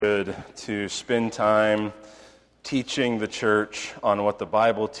Good to spend time teaching the church on what the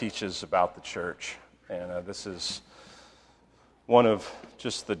Bible teaches about the church. And this is one of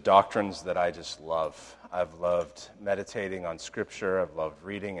just the doctrines that I just love. I've loved meditating on Scripture. I've loved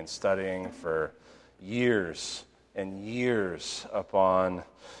reading and studying for years and years upon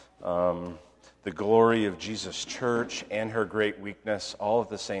the glory of Jesus' church and her great weakness all at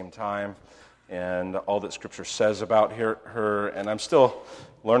the same time, and all that Scripture says about her. And I'm still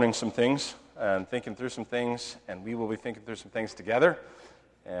learning some things and thinking through some things, and we will be thinking through some things together,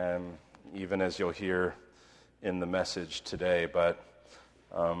 and even as you'll hear in the message today. But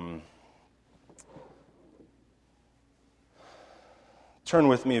turn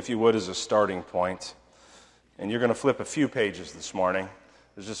with me, if you would, as a starting point, and you're going to flip a few pages this morning.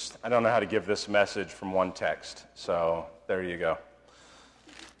 I don't know how to give this message from one text, so there you go.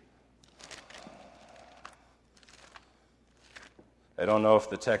 I don't know if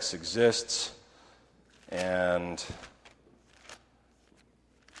the text exists, and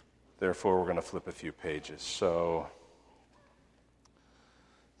therefore we're going to flip a few pages. So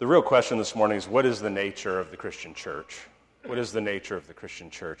the real question this morning is, what is the nature of the Christian church? What is the nature of the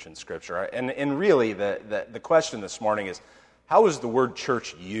Christian church in Scripture? And really, the question this morning is, how is the word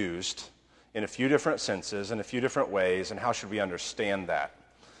church used in a few different senses, in a few different ways, and how should we understand that?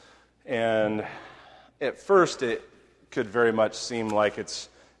 And at first, it could very much seem like it's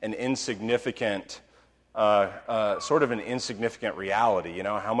an insignificant, sort of an insignificant reality. You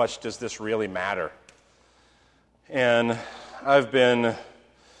know, how much does this really matter? And I've been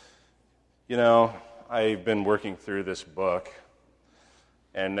working through this book,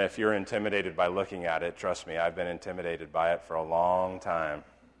 and if you're intimidated by looking at it, trust me, I've been intimidated by it for a long time.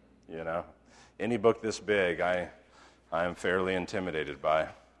 You know, any book this big, I am fairly intimidated by.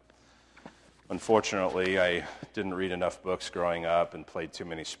 Unfortunately, I didn't read enough books growing up and played too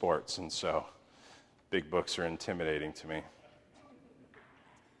many sports, and so big books are intimidating to me.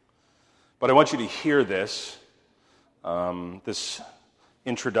 But I want you to hear this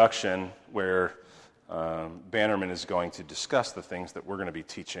introduction where Bannerman is going to discuss the things that I'm going to be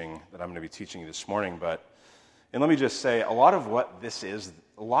teaching you this morning. And let me just say, a lot of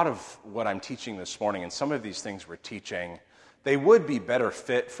what I'm teaching this morning, and some of these things we're teaching, they would be better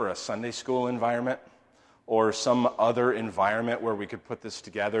fit for a Sunday school environment or some other environment where we could put this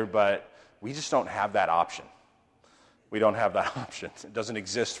together, but we just don't have that option. We don't have that option. It doesn't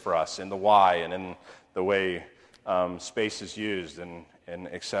exist for us in the why and in the way space is used and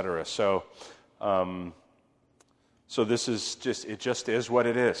et cetera. So this is it just is what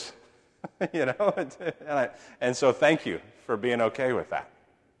it is. You know? And so thank you for being okay with that.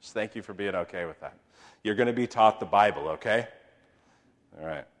 Just thank you for being okay with that. You're going to be taught the Bible, okay? All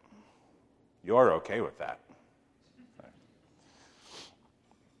right. You're okay with that. Right.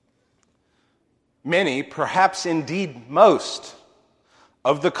 Many, perhaps indeed most,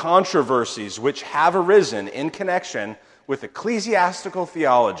 of the controversies which have arisen in connection with ecclesiastical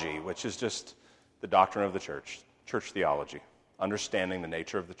theology, which is just the doctrine of the church theology, understanding the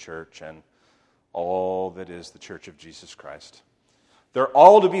nature of the church and all that is the church of Jesus Christ. They're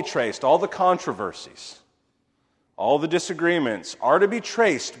all to be traced, all the controversies, all the disagreements are to be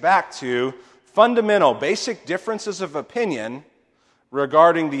traced back to fundamental, basic differences of opinion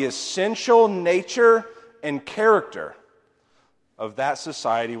regarding the essential nature and character of that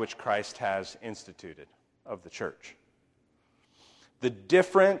society which Christ has instituted, of the church. The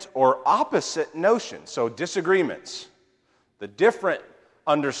different or opposite notions, so disagreements, the different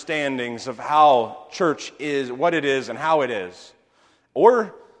understandings of how church is, what it is, and how it is,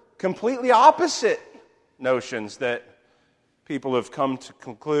 or completely opposite notions that people have come to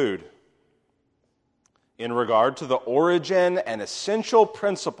conclude in regard to the origin and essential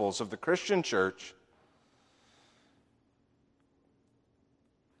principles of the Christian church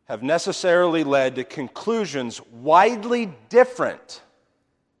have necessarily led to conclusions widely different.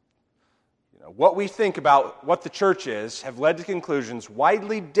 You know, what we think about what the church is have led to conclusions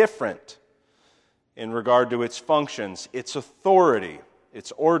widely different in regard to its functions, its authority,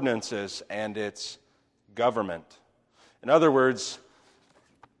 its ordinances, and its government. In other words,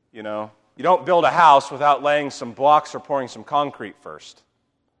 you don't build a house without laying some blocks or pouring some concrete first.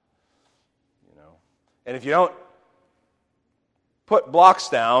 And if you don't put blocks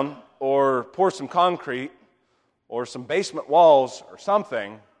down or pour some concrete or some basement walls or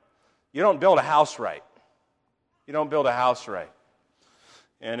something, you don't build a house right. You don't build a house right.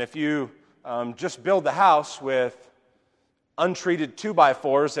 And if you just build the house with untreated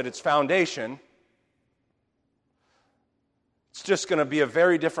 2x4s at its foundation, it's just going to be a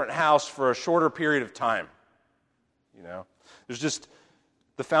very different house for a shorter period of time. There's just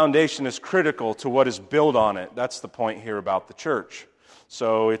The foundation is critical to what is built on it. That's the point here about the church.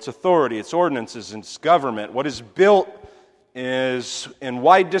 So its authority, its ordinances, its government, what is built is in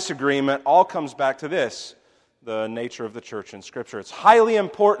wide disagreement, all comes back to this, the nature of the church in Scripture. It's highly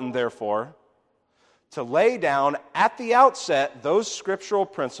important, therefore, to lay down at the outset those scriptural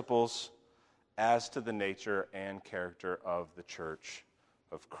principles as to the nature and character of the church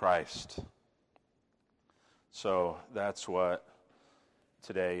of Christ. So that's what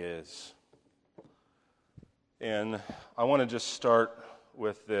today is. And I want to just start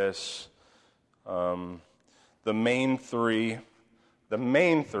with this. The main three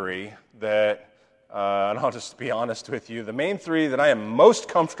that, and I'll just be honest with you, the main three that I am most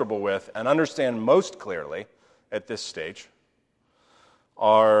comfortable with and understand most clearly at this stage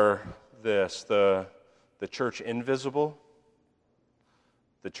are this: the church invisible,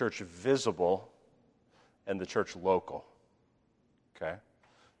 the church visible, and the church local. Okay?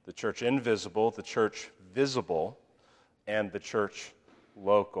 The church invisible, the church visible, and the church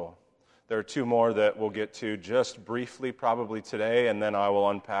local. There are two more that we'll get to just briefly probably today, and then I will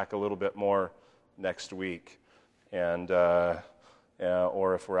unpack a little bit more next week. And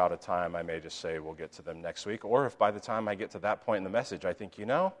or if we're out of time, I may just say we'll get to them next week. Or if by the time I get to that point in the message, I think,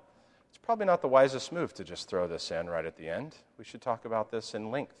 it's probably not the wisest move to just throw this in right at the end. We should talk about this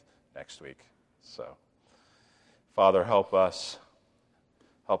in length next week. So, Father, help us.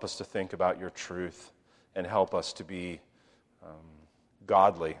 Help us to think about your truth, and help us to be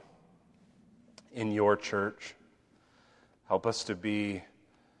godly in your church. Help us to be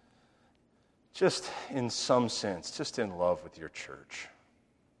just in some sense, just in love with your church,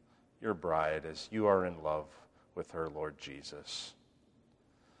 your bride, as you are in love with her, Lord Jesus.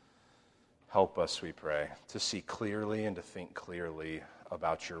 Help us, we pray, to see clearly and to think clearly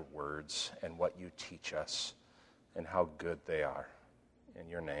about your words and what you teach us and how good they are. In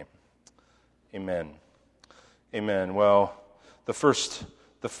your name, amen. Amen. Well, the first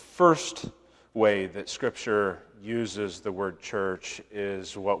way that Scripture uses the word church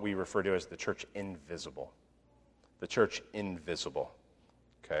is what we refer to as the church invisible. The church invisible.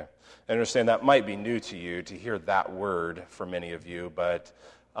 Okay? I understand that might be new to you to hear that word for many of you, but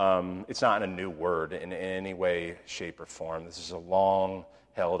it's not a new word in any way, shape, or form. This is a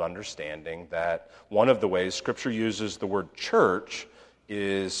long-held understanding that one of the ways Scripture uses the word church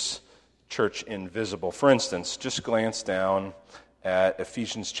is church invisible. For instance, just glance down at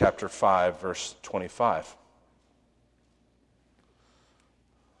Ephesians chapter 5, verse 25.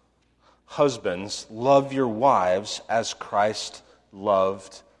 Husbands, love your wives as Christ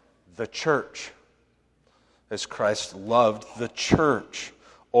loved the church. As Christ loved the church.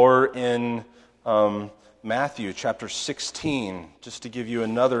 Or in Matthew chapter 16, just to give you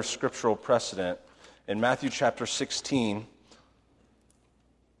another scriptural precedent, in Matthew chapter 16,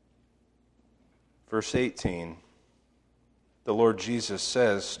 verse 18, the Lord Jesus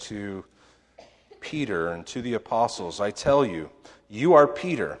says to Peter and to the apostles, I tell you, you are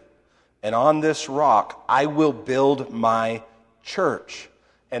Peter, and on this rock I will build my church,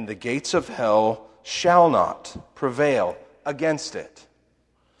 and the gates of hell shall not prevail against it.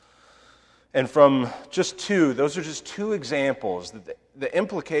 And from those are just two examples. The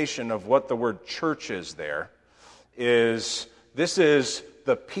implication of what the word church is there is, this is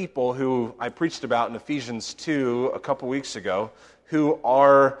the people who I preached about in Ephesians 2 a couple weeks ago, who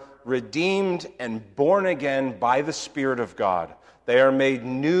are redeemed and born again by the Spirit of God. They are made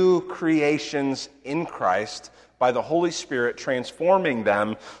new creations in Christ by the Holy Spirit transforming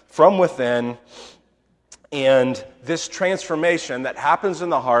them from within. And this transformation that happens in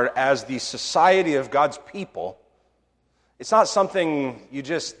the heart as the society of God's people, it's not something you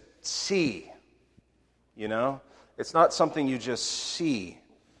just see, It's not something you just see.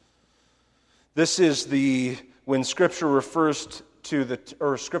 This is when Scripture refers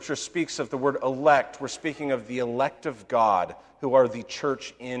or Scripture speaks of the word elect, we're speaking of the elect of God, who are the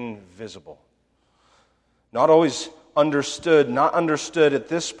church invisible. Not always understood, not understood at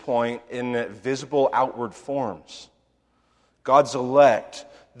this point in visible outward forms. God's elect,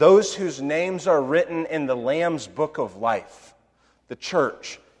 those whose names are written in the Lamb's book of life, the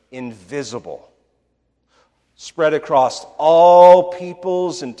church invisible. Spread across all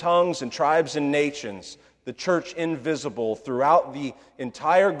peoples and tongues and tribes and nations, the church invisible throughout the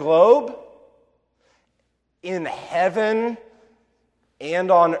entire globe, in heaven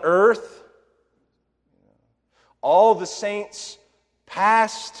and on earth. All the saints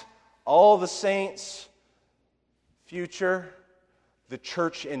past, all the saints future, the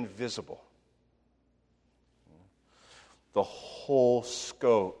church invisible. The whole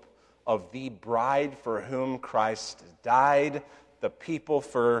scope of the bride for whom Christ died, the people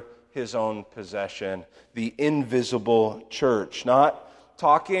for his own possession, the invisible church. Not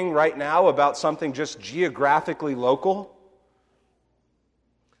talking right now about something just geographically local.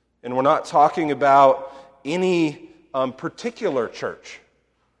 And we're not talking about any particular church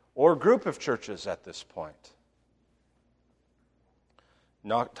or group of churches at this point.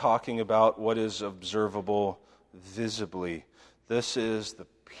 Not talking about what is observable visibly. This is the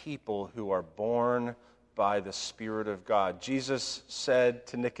people who are born by the Spirit of God. Jesus said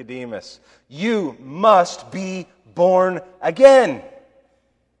to Nicodemus, "You must be born again.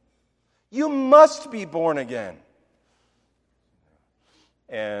 You must be born again."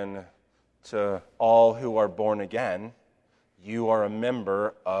 And to all who are born again, you are a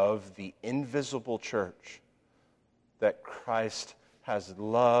member of the invisible church that Christ has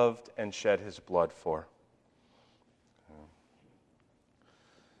loved and shed his blood for.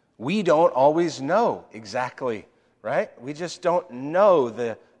 We don't always know exactly, right? We just don't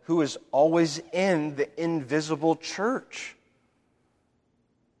know who is always in the invisible church.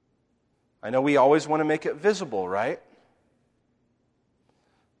 I know we always want to make it visible, right?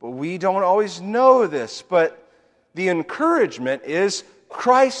 But we don't always know this. But the encouragement is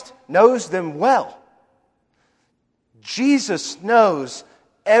Christ knows them well. Jesus knows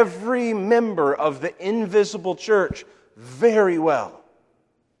every member of the invisible church very well.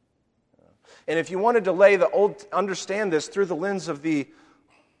 And if you wanted to understand this through the lens of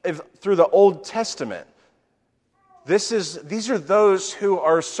through the Old Testament, these are those who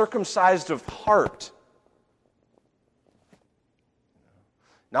are circumcised of heart.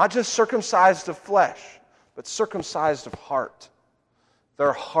 Not just circumcised of flesh, but circumcised of heart.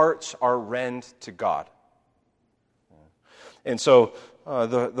 Their hearts are rent to God. And so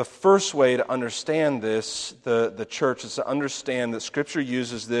the first way to understand this, the church, is to understand that Scripture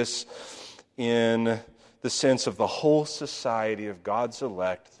uses this in the sense of the whole society of God's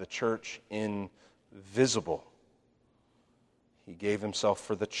elect, the church invisible. He gave himself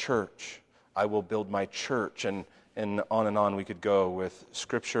for the church. I will build my church. And on we could go with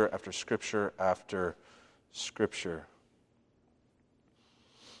Scripture after Scripture after Scripture.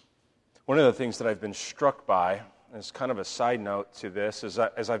 One of the things that I've been struck by, as kind of a side note to this, is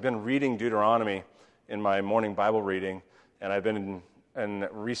as I've been reading Deuteronomy in my morning Bible reading, and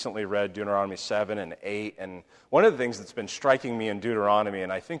recently read Deuteronomy 7 and 8, and one of the things that's been striking me in Deuteronomy,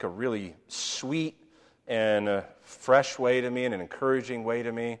 and I think a really sweet and a fresh way to me and an encouraging way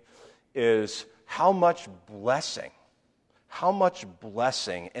to me, is how much blessing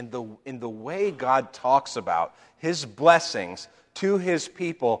in the way God talks about his blessings to his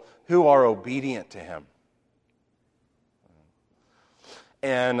people who are obedient to him.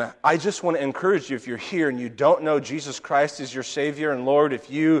 And I just want to encourage you, if you're here and you don't know Jesus Christ as your Savior and Lord,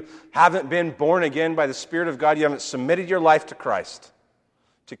 if you haven't been born again by the Spirit of God, you haven't submitted your life to Christ,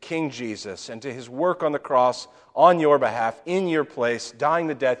 to King Jesus, and to his work on the cross on your behalf, in your place, dying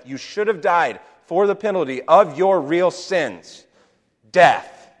the death you should have died for the penalty of your real sins,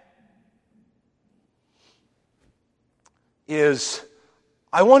 death,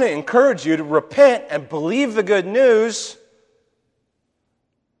 I want to encourage you to repent and believe the good news,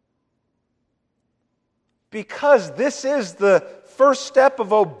 because this is the first step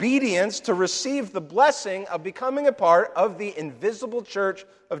of obedience to receive the blessing of becoming a part of the invisible church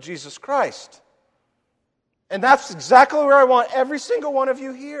of Jesus Christ. And that's exactly where I want every single one of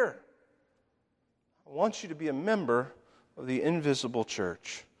you here. I want you to be a member of the invisible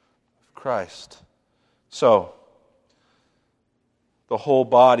church of Christ. So, the whole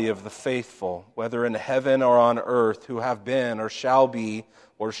body of the faithful, whether in heaven or on earth, who have been or shall be,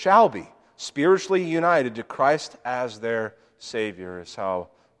 spiritually united to Christ as their Savior, is how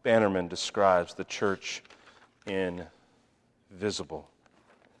Bannerman describes the church invisible.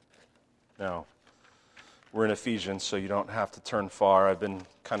 Now, we're in Ephesians, so you don't have to turn far. I've been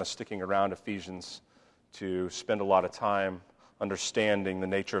kind of sticking around Ephesians to spend a lot of time understanding the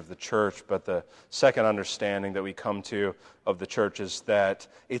nature of the church, but the second understanding that we come to of the church is that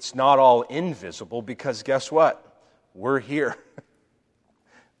it's not all invisible, because guess what? We're here.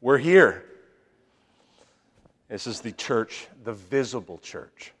 We're here. This is the church, the visible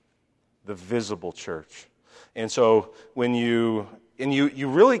church. The visible church. And so when you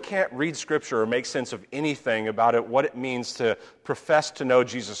really can't read Scripture or make sense of anything about it, what it means to profess to know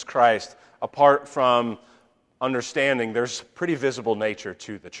Jesus Christ, apart from understanding there's pretty visible nature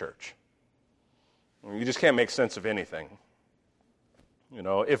to the church. You just can't make sense of anything. You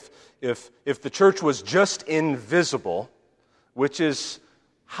know, if the church was just invisible, which is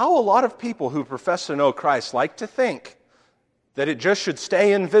how a lot of people who profess to know Christ like to think, that it just should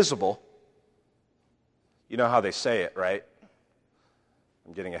stay invisible. You know how they say it, right?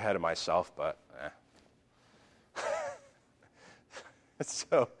 I'm getting ahead of myself, but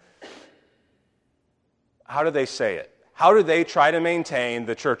So, how do they say it? How do they try to maintain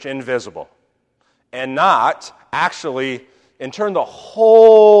the church invisible and not actually, and turn the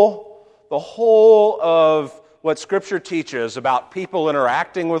whole of what Scripture teaches about people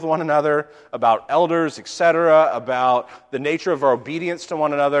interacting with one another, about elders, etc., about the nature of our obedience to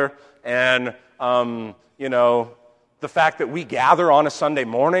one another, and, the fact that we gather on a Sunday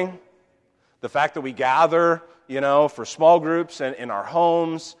morning, the fact that we gather, for small groups and in our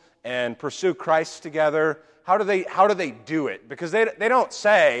homes and pursue Christ together. How do they do it? Because they don't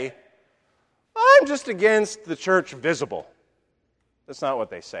say, I'm just against the church visible. That's not what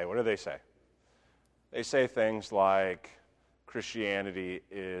they say. What do they say? They say things like, Christianity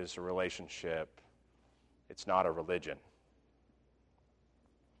is a relationship. It's not a religion.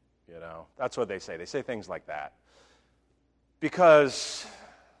 That's what they say. They say things like that. Because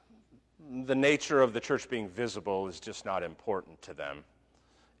the nature of the church being visible is just not important to them.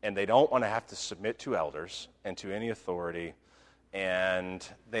 And they don't want to have to submit to elders and to any authority. And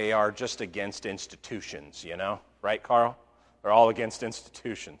they are just against institutions, Right, Carl? They're all against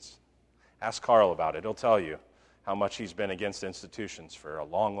institutions. Ask Carl about it. He'll tell you how much he's been against institutions for a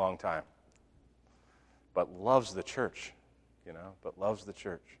long, long time. But loves the church, but loves the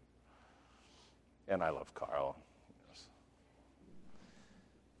church. And I love Carl.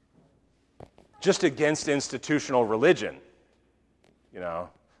 Just against institutional religion.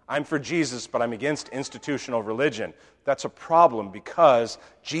 I'm for Jesus, but I'm against institutional religion. That's a problem because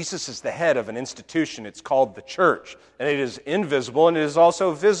Jesus is the head of an institution. It's called the church, and it is invisible, and it is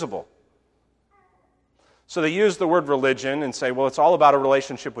also visible. So they use the word religion and say, well, it's all about a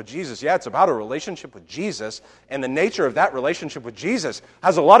relationship with Jesus. Yeah, it's about a relationship with Jesus, and the nature of that relationship with Jesus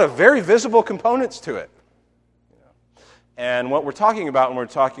has a lot of very visible components to it. And what we're talking about when we're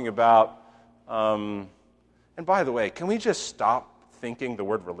talking about and by the way, can we just stop thinking the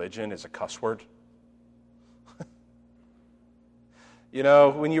word religion is a cuss word?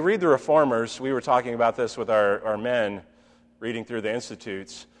 When you read the Reformers, we were talking about this with our men reading through the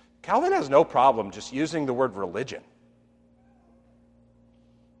Institutes. Calvin has no problem just using the word religion,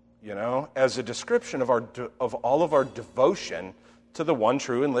 as a description of all of our devotion to the one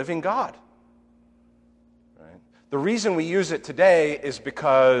true and living God. Right? The reason we use it today is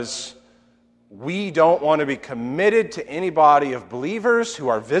because we don't want to be committed to any body of believers who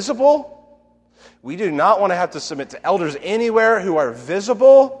are visible. We do not want to have to submit to elders anywhere who are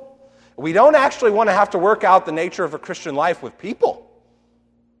visible. We don't actually want to have to work out the nature of a Christian life with people.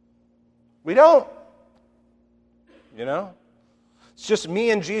 We don't. It's just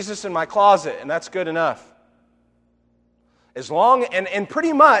me and Jesus in my closet, and that's good enough. As long, and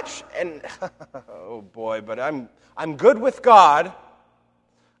pretty much, and oh boy, but I'm good with God.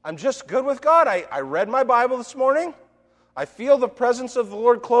 I'm just good with God. I read my Bible this morning. I feel the presence of the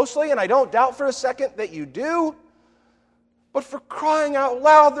Lord closely, and I don't doubt for a second that you do. But for crying out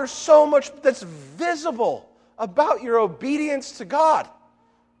loud, there's so much that's visible about your obedience to God.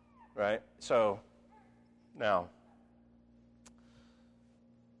 Right? So, now,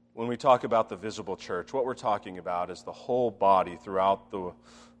 when we talk about the visible church, what we're talking about is the whole body throughout the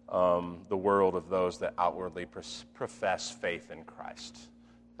world of those that outwardly profess faith in Christ.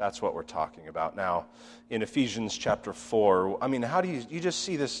 That's what we're talking about. Now, in Ephesians chapter 4, how do you just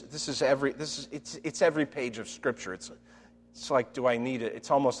see this? It's every page of Scripture. It's like, do I need it? It's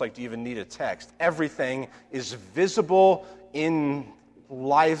almost like, do you even need a text? Everything is visible in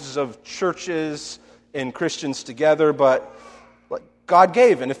lives of churches and Christians together, but what God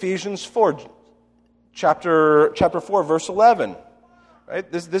gave in Ephesians 4, chapter 4, verse 11.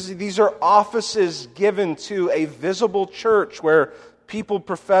 Right? These are offices given to a visible church where people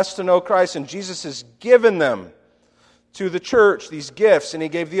profess to know Christ, and Jesus has given them to the church, these gifts, and he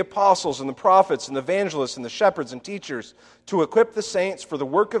gave the apostles and the prophets and the evangelists and the shepherds and teachers to equip the saints for the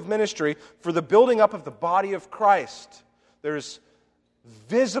work of ministry, for the building up of the body of Christ. There's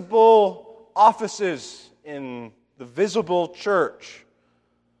visible offices in the visible church.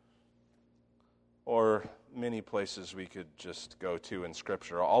 Or many places we could just go to in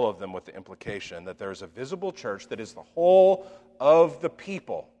Scripture, all of them with the implication that there's a visible church that is the whole of the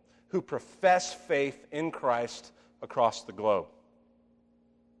people who profess faith in Christ across the globe.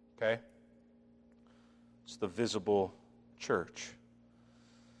 Okay? It's the visible church.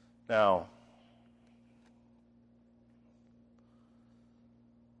 Now,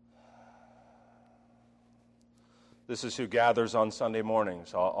 this is who gathers on Sunday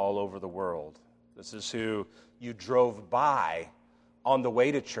mornings all over the world. This is who you drove by on the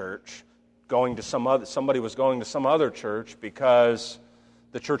way to church, somebody was going to some other church because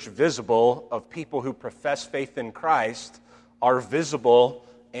the church visible of people who profess faith in Christ are visible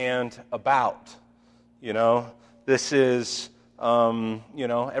and about. This is,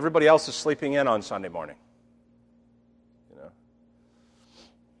 everybody else is sleeping in on Sunday morning.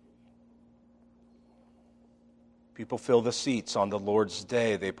 People fill the seats on the Lord's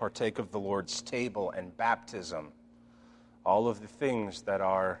Day. They partake of the Lord's table and baptism. All of the things that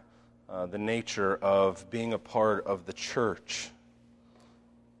are the nature of being a part of the church.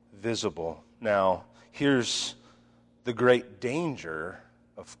 Visible. Now, here's the great danger,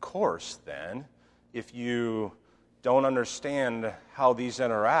 of course, then, if you don't understand how these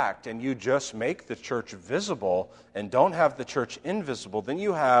interact and you just make the church visible and don't have the church invisible, then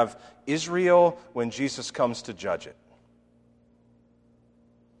you have Israel when Jesus comes to judge it.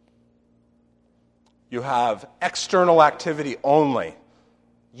 You have external activity only.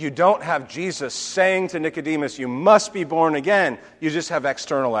 You don't have Jesus saying to Nicodemus, you must be born again. You just have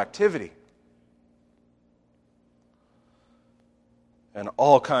external activity. And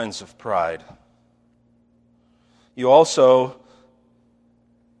all kinds of pride. You also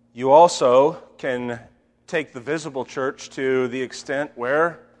can take the visible church to the extent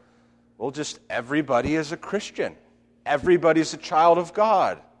where, just everybody is a Christian. Everybody's a child of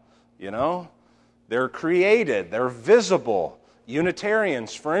God. They're created. They're visible.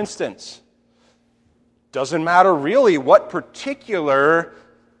 Unitarians, for instance. Doesn't matter really what particular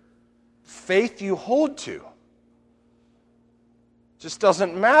faith you hold to. Just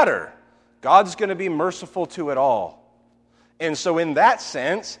doesn't matter. God's going to be merciful to it all. And so in that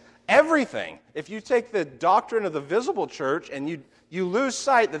sense, everything, if you take the doctrine of the visible church and you lose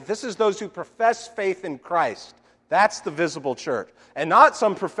sight that this is those who profess faith in Christ, that's the visible church. And not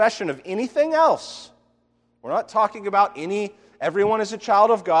some profession of anything else. We're not talking about everyone is a child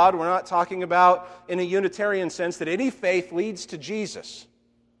of God. We're not talking about, in a Unitarian sense, that any faith leads to Jesus.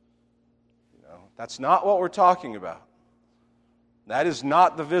 That's not what we're talking about. That is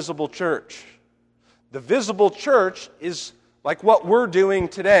not the visible church. The visible church is like what we're doing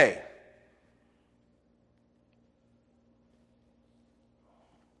today.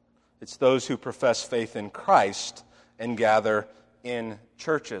 It's those who profess faith in Christ and gather in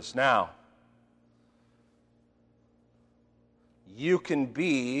churches. Now, you can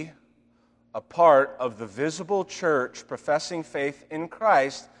be a part of the visible church professing faith in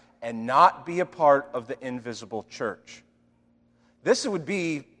Christ and not be a part of the invisible church. This would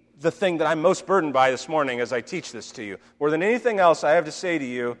be the thing that I'm most burdened by this morning as I teach this to you. More than anything else I have to say to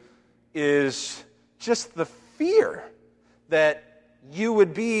you is just the fear that you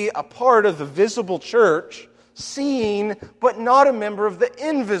would be a part of the visible church, seen, but not a member of the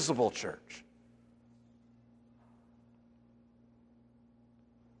invisible church.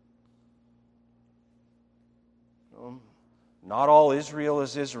 Not all Israel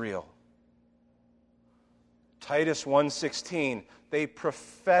is Israel. Titus 1:16, they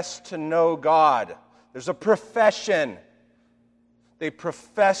profess to know God. There's a profession. They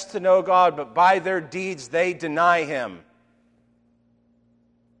profess to know God, but by their deeds they deny Him.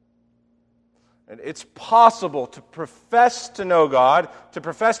 And it's possible to profess to know God, to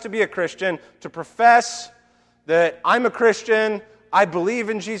profess to be a Christian, to profess that I'm a Christian, I believe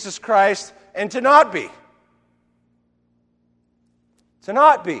in Jesus Christ, and to not be. To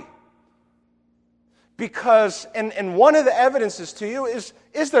not be. Because, and one of the evidences to you is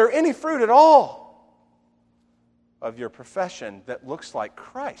there any fruit at all of your profession that looks like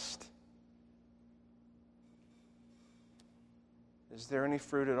Christ? Is there any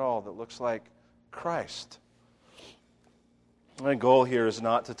fruit at all that looks like Christ? My goal here is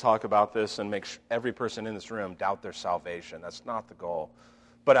not to talk about this and make every person in this room doubt their salvation. That's not the goal.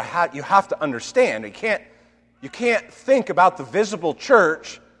 But you have to understand, you can't think about the visible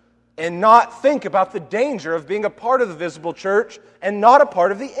church and not think about the danger of being a part of the visible church and not a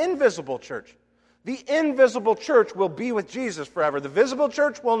part of the invisible church. The invisible church will be with Jesus forever. The visible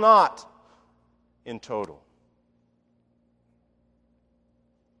church will not, in total.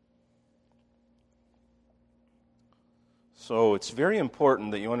 So it's very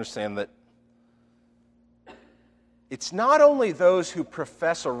important that you understand that it's not only those who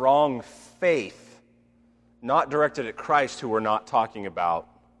profess a wrong faith, not directed at Christ, who we're not talking about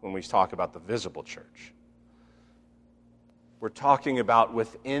when we talk about the visible church. We're talking about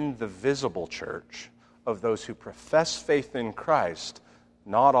within the visible church of those who profess faith in Christ,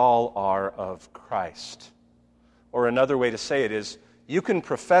 not all are of Christ. Or another way to say it is, you can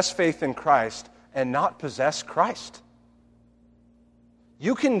profess faith in Christ and not possess Christ.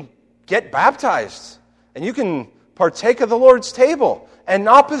 You can get baptized and you can partake of the Lord's table and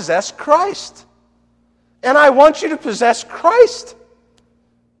not possess Christ. And I want you to possess Christ.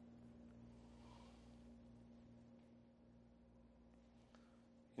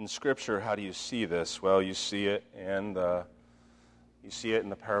 In Scripture, how do you see this? Well, you see it in the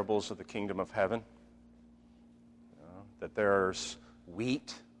parables of the kingdom of heaven. That there's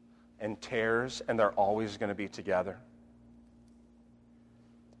wheat and tares, and they're always going to be together.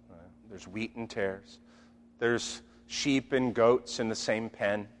 There's wheat and tares. There's sheep and goats in the same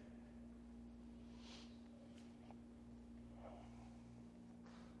pen.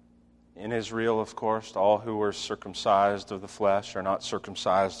 In Israel, of course, all who are circumcised of the flesh are not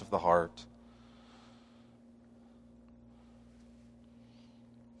circumcised of the heart.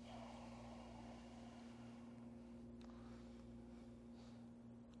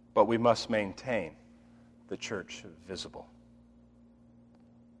 But we must maintain the church visible.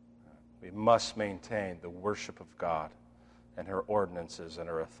 We must maintain the worship of God and her ordinances and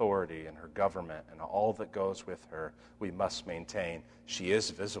her authority and her government and all that goes with her. We must maintain she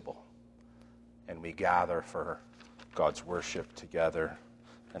is visible. And we gather for God's worship together.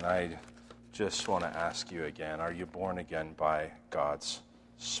 And I just want to ask you again, are you born again by God's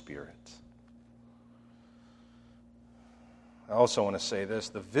Spirit? I also want to say this,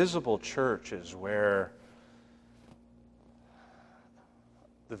 the visible church is where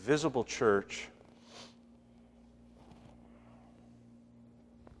the visible church,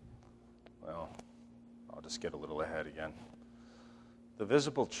 well, I'll just get a little ahead again. The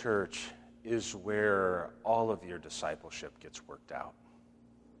visible church is where all of your discipleship gets worked out.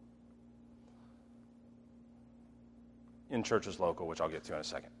 In churches local, which I'll get to in a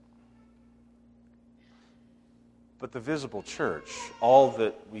second. But the visible church, all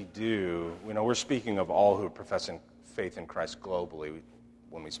that we do, we're speaking of all who are professing faith in Christ globally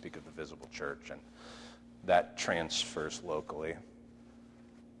when we speak of the visible church, and that transfers locally.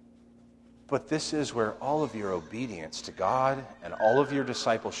 But this is where all of your obedience to God and all of your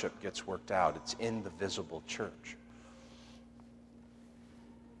discipleship gets worked out. It's in the visible church.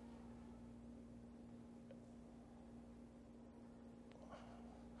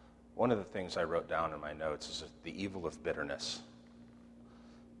 One of the things I wrote down in my notes is the evil of bitterness.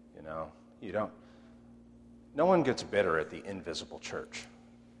 No one gets bitter at the invisible church.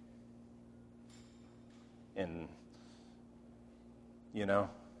 And,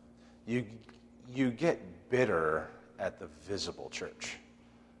 you get bitter at the visible church,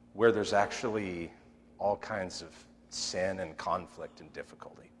 where there's actually all kinds of sin and conflict and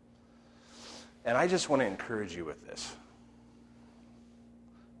difficulty. And I just want to encourage you with this.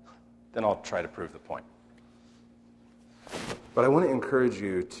 Then I'll try to prove the point. But I want to encourage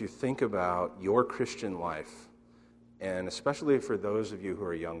you to think about your Christian life, and especially for those of you who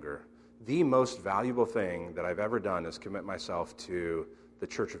are younger, the most valuable thing that I've ever done is commit myself to the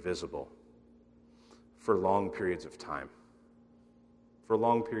church visible for long periods of time. For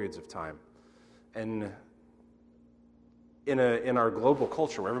long periods of time. And in our global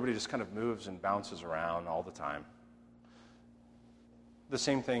culture where everybody just kind of moves and bounces around all the time, the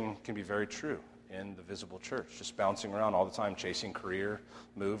same thing can be very true in the visible church, just bouncing around all the time, chasing career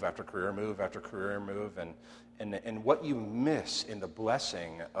move after career move after career move. And what you miss in the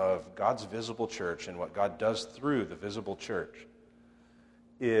blessing of God's visible church and what God does through the visible church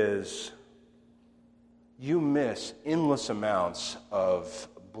is you miss endless amounts of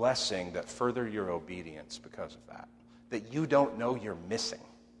blessing that further your obedience because of that you don't know you're missing.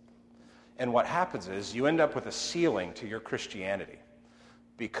 And what happens is you end up with a ceiling to your Christianity,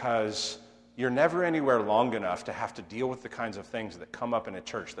 because you're never anywhere long enough to have to deal with the kinds of things that come up in a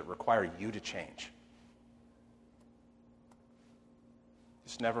church that require you to change.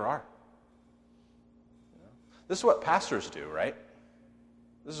 Just never are. This is what pastors do, right?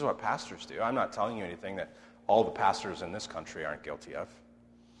 This is what pastors do. I'm not telling you anything that all the pastors in this country aren't guilty of,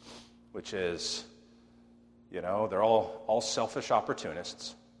 which is, they're all selfish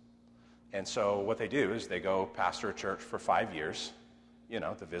opportunists. And so what they do is they go pastor a church for 5 years,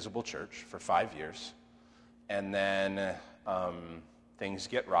 the visible church for 5 years, and then things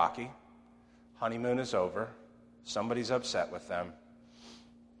get rocky, honeymoon is over, somebody's upset with them,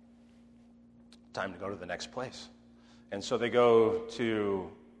 time to go to the next place. And so they go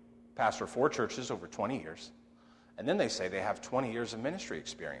to pastor 4 churches over 20 years, and then they say they have 20 years of ministry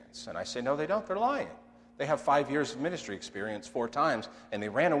experience. And I say, no, they don't, they're lying. They have 5 years of ministry experience 4 times, and they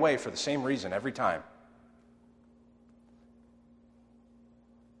ran away for the same reason every time.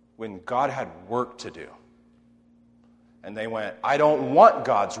 When God had work to do. And they went, I don't want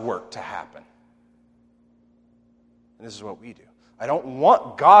God's work to happen. And this is what we do. I don't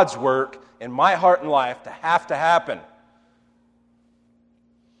want God's work in my heart and life to happen.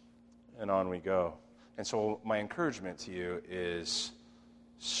 And on we go. And so my encouragement to you is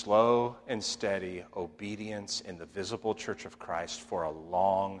slow and steady obedience in the visible church of Christ for a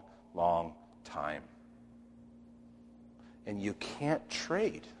long, long time. And you can't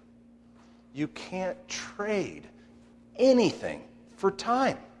trade. You can't trade anything for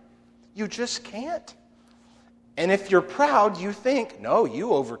time. You just can't. And if you're proud, you think, no,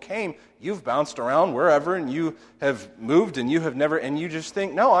 you overcame. You've bounced around wherever, and you have moved, and you have never, and you just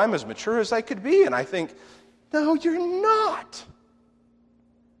think, no, I'm as mature as I could be. And I think, no, you're not.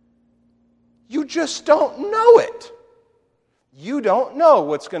 You just don't know it. You don't know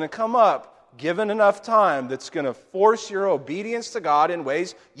what's going to come up, given enough time, that's going to force your obedience to God in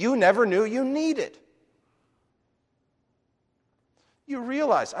ways you never knew you needed. You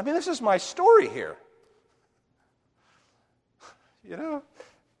realize, this is my story here. You know,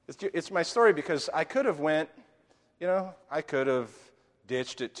 it's my story because I could have I could have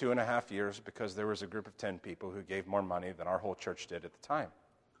ditched it 2.5 years because there was a group of 10 people who gave more money than our whole church did at the time.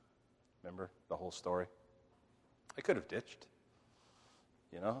 Remember the whole story? I could have ditched,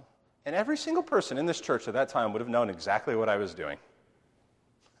 And every single person in this church at that time would have known exactly what I was doing.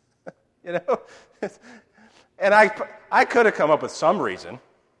 And I could have come up with some reason.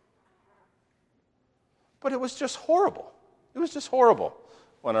 But it was just horrible. It was just horrible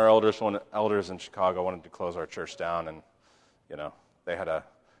when our elders in Chicago wanted to close our church down, and, they had a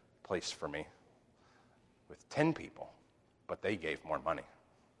place for me with 10 people, but they gave more money.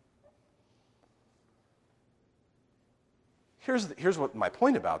 Here's what my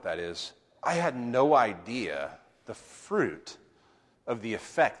point about that is. I had no idea the fruit of the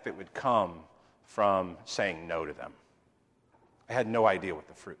effect that would come from saying no to them. I had no idea what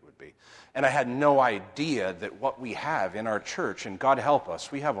the fruit would be. And I had no idea that what we have in our church, and God help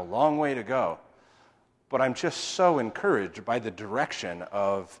us, we have a long way to go. But I'm just so encouraged by the direction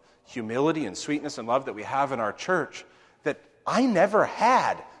of humility and sweetness and love that we have in our church that I never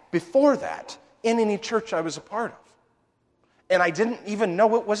had before that in any church I was a part of. And I didn't even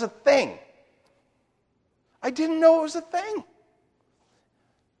know it was a thing. I didn't know it was a thing.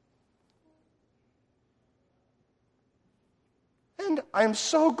 And I'm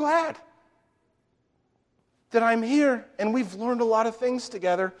so glad that I'm here and we've learned a lot of things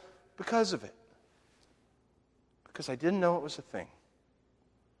together because of it. Because I didn't know it was a thing.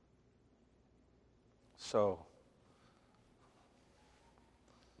 So,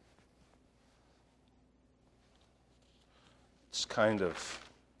 it's kind of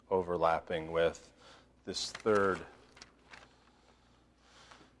overlapping with this third,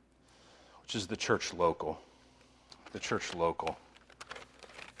 which is the church local. The church local.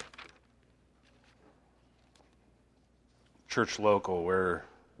 Church local, we're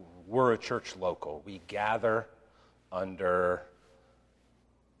a church local. We gather under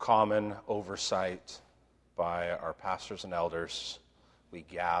common oversight by our pastors and elders. We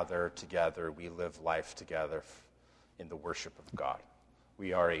gather together. We live life together in the worship of God.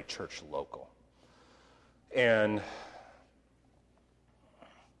 We are a church local. And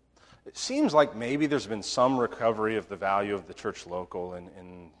it seems like maybe there's been some recovery of the value of the church local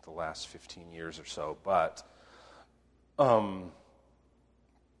in the last 15 years or so, but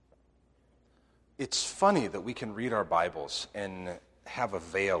it's funny that we can read our Bibles and have a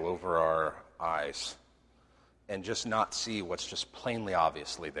veil over our eyes and just not see what's just plainly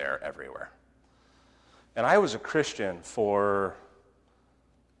obviously there everywhere. And I was a Christian for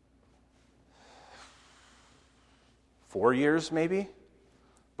 4 years maybe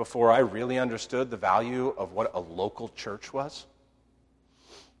before I really understood the value of what a local church was.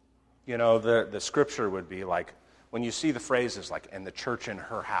 The scripture would be like, when you see the phrases like, and the church in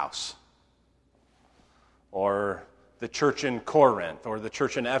her house, or the church in Corinth, or the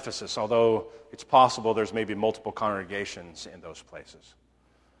church in Ephesus, although it's possible there's maybe multiple congregations in those places.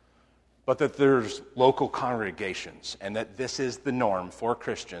 But that there's local congregations, and that this is the norm for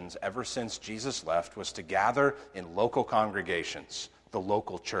Christians ever since Jesus left, was to gather in local congregations, the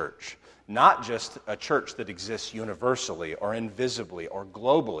local church. Not just a church that exists universally or invisibly or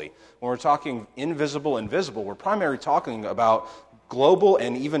globally. When we're talking invisible, we're primarily talking about global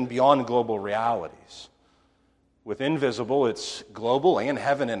and even beyond global realities. With invisible, it's global and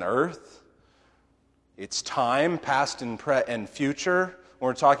heaven and earth. It's time, past and future. When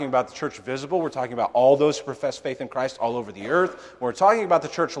we're talking about the church visible, we're talking about all those who profess faith in Christ all over the earth. When we're talking about the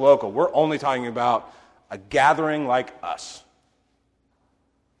church local, we're only talking about a gathering like us.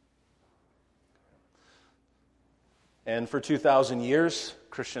 And for 2,000 years,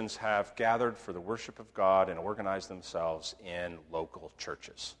 Christians have gathered for the worship of God and organized themselves in local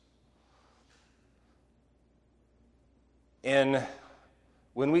churches. And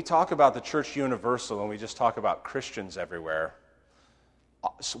when we talk about the church universal and we just talk about Christians everywhere,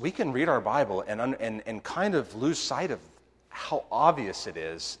 So we can read our Bible and kind of lose sight of how obvious it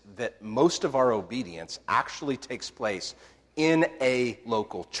is that most of our obedience actually takes place in a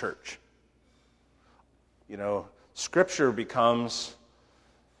local church. You know, Scripture becomes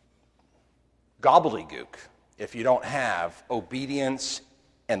gobbledygook if you don't have obedience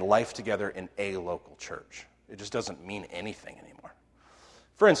and life together in a local church. It just doesn't mean anything anymore.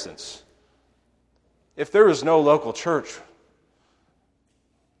 For instance, if there is no local church,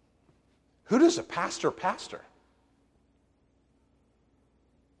 who does a pastor pastor?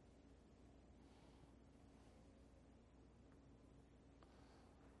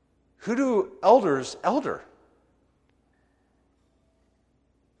 Who do elders elder?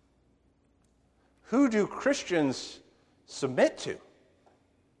 Who do Christians submit to?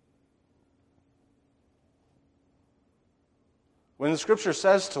 When the Scripture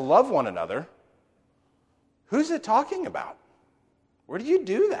says to love one another, who's it talking about? Where do you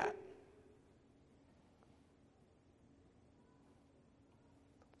do that?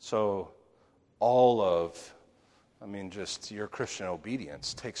 So just your Christian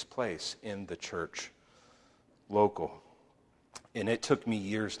obedience takes place in the church local. And it took me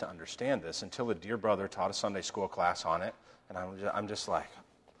years to understand this until a dear brother taught a Sunday school class on it. And I'm just like,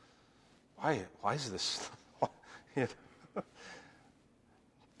 why is this?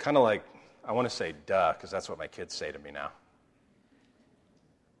 Kind of like, I want to say duh, because that's what my kids say to me now.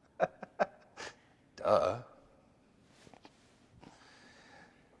 Duh.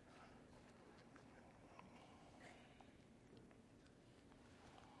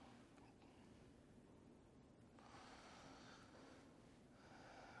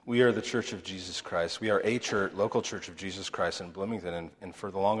 We are the Church of Jesus Christ. We are a church, local Church of Jesus Christ in Bloomington, and for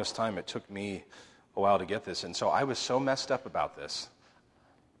the longest time it took me a while to get this. And so I was so messed up about this.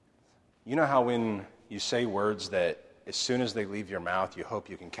 You know how when you say words that as soon as they leave your mouth, you hope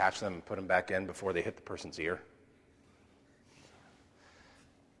you can catch them and put them back in before they hit the person's ear?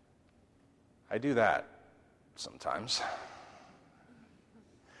 I do that sometimes.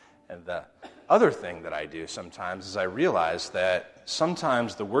 And the other thing that I do sometimes is I realize that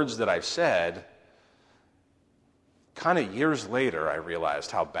sometimes the words that I've said, kind of years later, I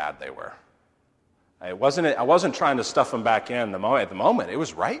realized how bad they were. I wasn't trying to stuff them back in at the moment. It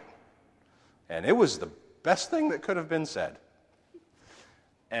was right. And it was the best thing that could have been said.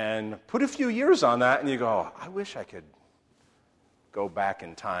 And put a few years on that, and you go, I wish I could go back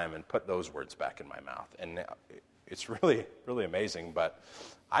in time and put those words back in my mouth. And it's really, really amazing. But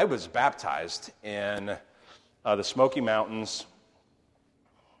I was baptized in the Smoky Mountains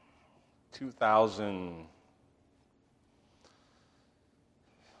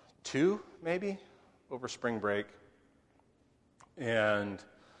 2002, maybe, over spring break. And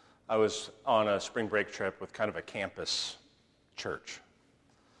I was on a spring break trip with kind of a campus church.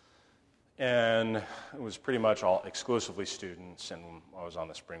 And it was pretty much all exclusively students, and I was on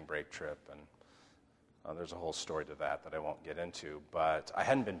the spring break trip, and there's a whole story to that I won't get into. But I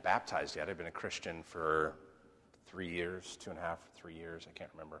hadn't been baptized yet. I'd been a Christian for 3 years, 2.5, 3 years. I can't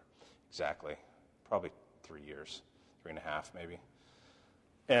remember exactly. Probably 3 years, 3.5 maybe.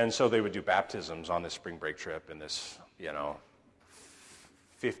 And so they would do baptisms on this spring break trip in this,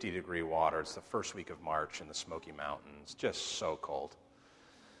 50-degree water. It's the first week of March in the Smoky Mountains, just so cold.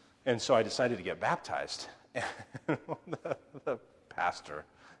 And so I decided to get baptized. And the pastor,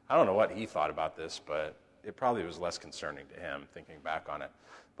 I don't know what he thought about this, but it probably was less concerning to him thinking back on it.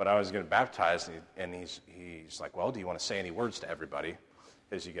 But I was getting baptized, and he's like, well, do you want to say any words to everybody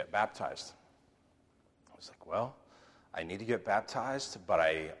as you get baptized? I was like, well, I need to get baptized, but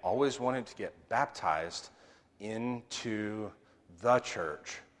I always wanted to get baptized into the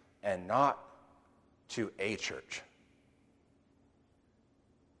church and not to a church.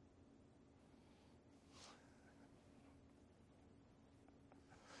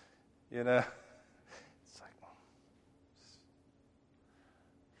 It's like,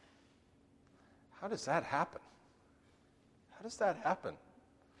 how does that happen? How does that happen?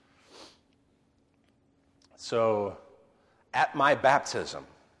 So, at my baptism,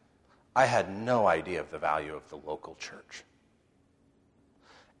 I had no idea of the value of the local church.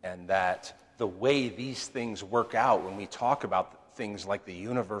 And that the way these things work out when we talk about things like the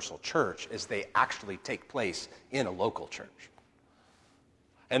universal church is they actually take place in a local church.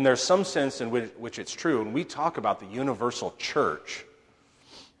 And there's some sense in which it's true. When we talk about the universal church,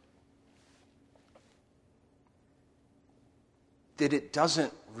 that it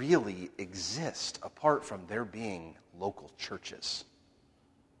doesn't really exist apart from there being local churches.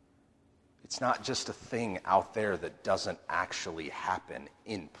 It's not just a thing out there that doesn't actually happen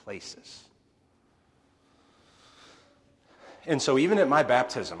in places. And so even at my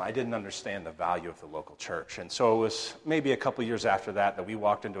baptism, I didn't understand the value of the local church. And so it was maybe a couple years after that we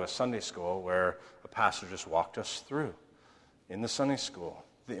walked into a Sunday school where a pastor just walked us through in the Sunday school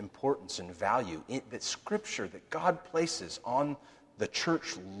the importance and value that Scripture, that God places on the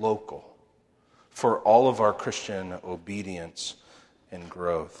church local for all of our Christian obedience and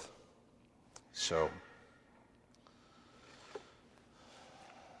growth. So,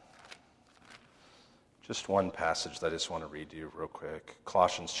 just one passage that I just want to read to you real quick.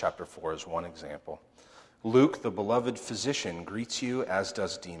 Colossians chapter 4 is one example. Luke, the beloved physician, greets you, as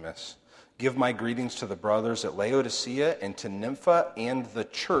does Demas. Give my greetings to the brothers at Laodicea and to Nympha and the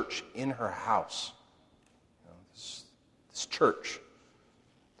church in her house. This church,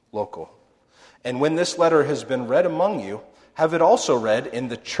 local. And when this letter has been read among you, have it also read in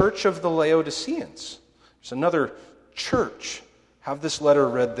the church of the Laodiceans. There's another church. Have this letter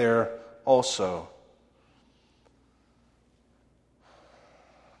read there also.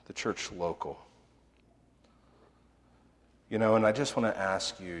 The church local. And I just want to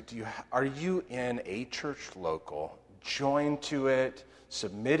ask you, are you in a church local, joined to it,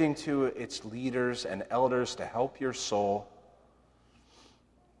 submitting to its leaders and elders to help your soul?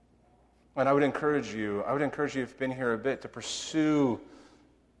 And I would encourage you, if you've been here a bit, to pursue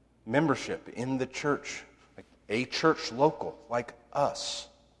membership in the church, like a church local, like us.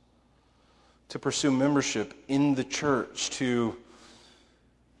 To pursue membership in the church, to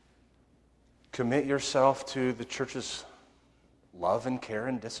commit yourself to the church's love and care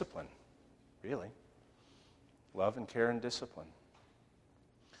and discipline. Really. Love and care and discipline.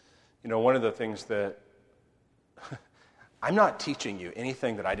 One of the things that I'm not teaching you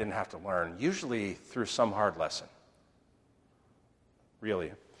anything that I didn't have to learn, usually through some hard lesson.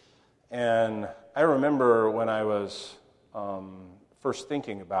 Really. And I remember when I was first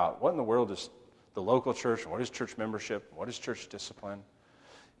thinking about what in the world is the local church, what is church membership, what is church discipline.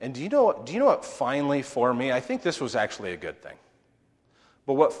 And do you know what finally for me, I think this was actually a good thing.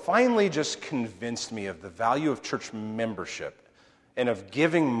 But what finally just convinced me of the value of church membership and of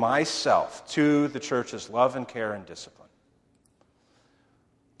giving myself to the church's love and care and discipline.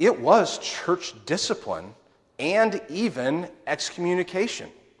 It was church discipline and even excommunication.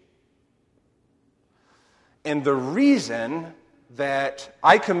 And the reason that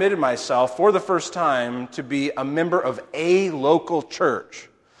I committed myself for the first time to be a member of a local church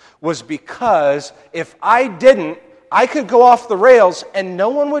was because if I didn't, I could go off the rails and no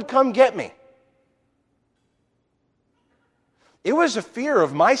one would come get me. It was a fear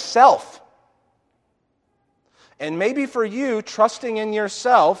of myself. And maybe for you, trusting in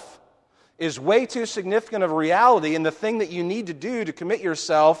yourself is way too significant of a reality, and the thing that you need to do to commit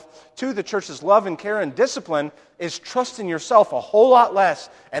yourself to the church's love and care and discipline is trust in yourself a whole lot less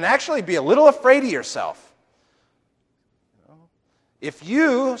and actually be a little afraid of yourself. If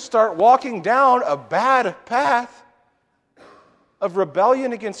you start walking down a bad path of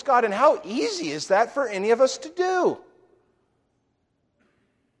rebellion against God, and how easy is that for any of us to do?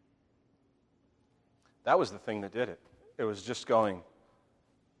 That was the thing that did it. It was just going,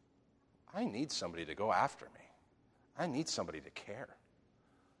 I need somebody to go after me. I need somebody to care.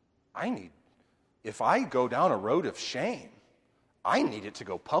 If I go down a road of shame, I need it to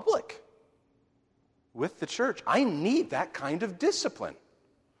go public with the church. I need that kind of discipline.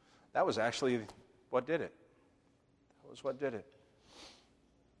 That was actually what did it. That was what did it.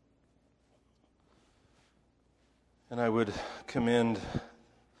 And I would commend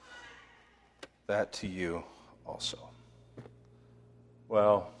that to you also.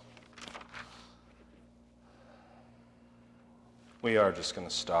 Well, we are just going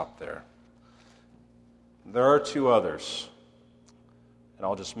to stop there. There are two others, and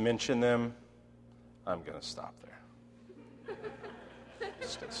I'll just mention them. I'm going to stop there.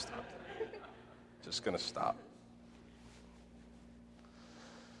 Just going to stop there. Just going to stop.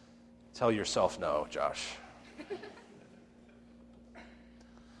 Tell yourself no, Josh.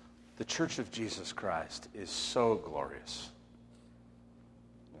 The Church of Jesus Christ is so glorious.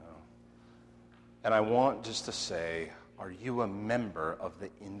 And I want just to say, are you a member of the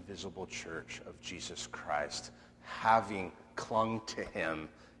invisible church of Jesus Christ, having clung to him,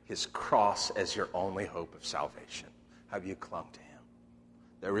 his cross as your only hope of salvation? Have you clung to him?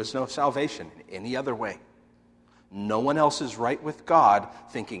 There is no salvation in any other way. No one else is right with God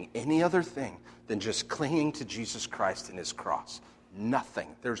thinking any other thing than just clinging to Jesus Christ and his cross. Nothing.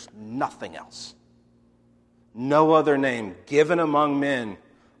 There's nothing else. No other name given among men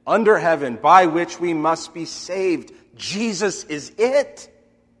under heaven by which we must be saved. Jesus is it.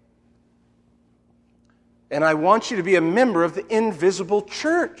 And I want you to be a member of the invisible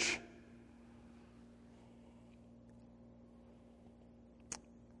church.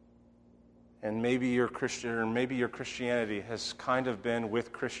 And maybe you're Christian, or maybe your Christianity has kind of been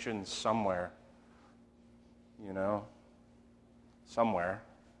with Christians somewhere. Somewhere.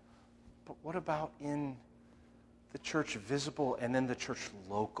 But what about in the church visible and then the church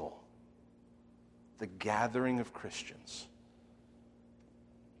local? The gathering of Christians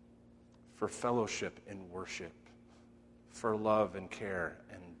for fellowship and worship, for love and care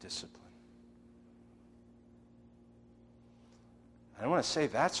and discipline. I want to say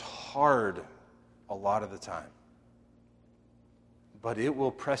that's hard a lot of the time. But it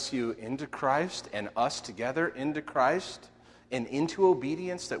will press you into Christ and us together into Christ and into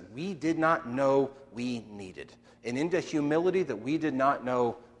obedience that we did not know we needed, and into humility that we did not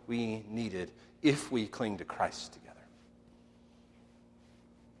know we needed if we cling to Christ together.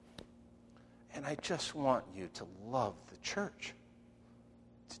 And I just want you to love the church.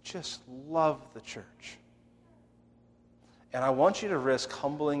 To just love the church. And I want you to risk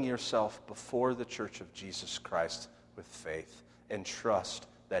humbling yourself before the church of Jesus Christ with faith and trust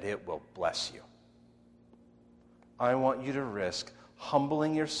that it will bless you. I want you to risk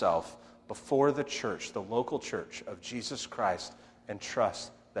humbling yourself before the church, the local church of Jesus Christ, and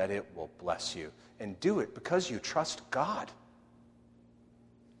trust that it will bless you. And do it because you trust God.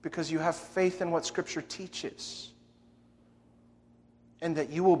 Because you have faith in what Scripture teaches. And that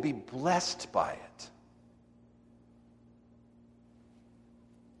you will be blessed by it.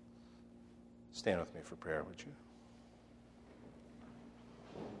 Stand with me for prayer, would you?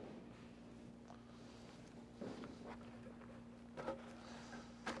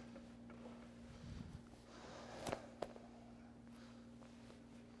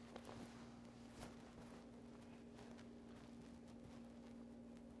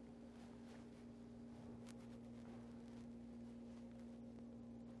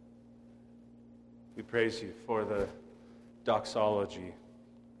 We praise you for the doxology,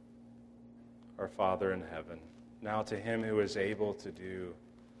 our Father in heaven. Now to him who is able to do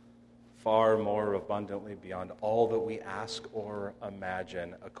far more abundantly beyond all that we ask or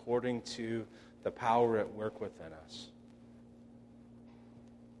imagine, according to the power at work within us.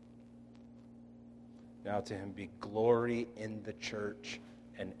 Now to him be glory in the church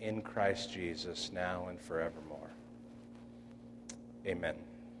and in Christ Jesus, now and forevermore. Amen.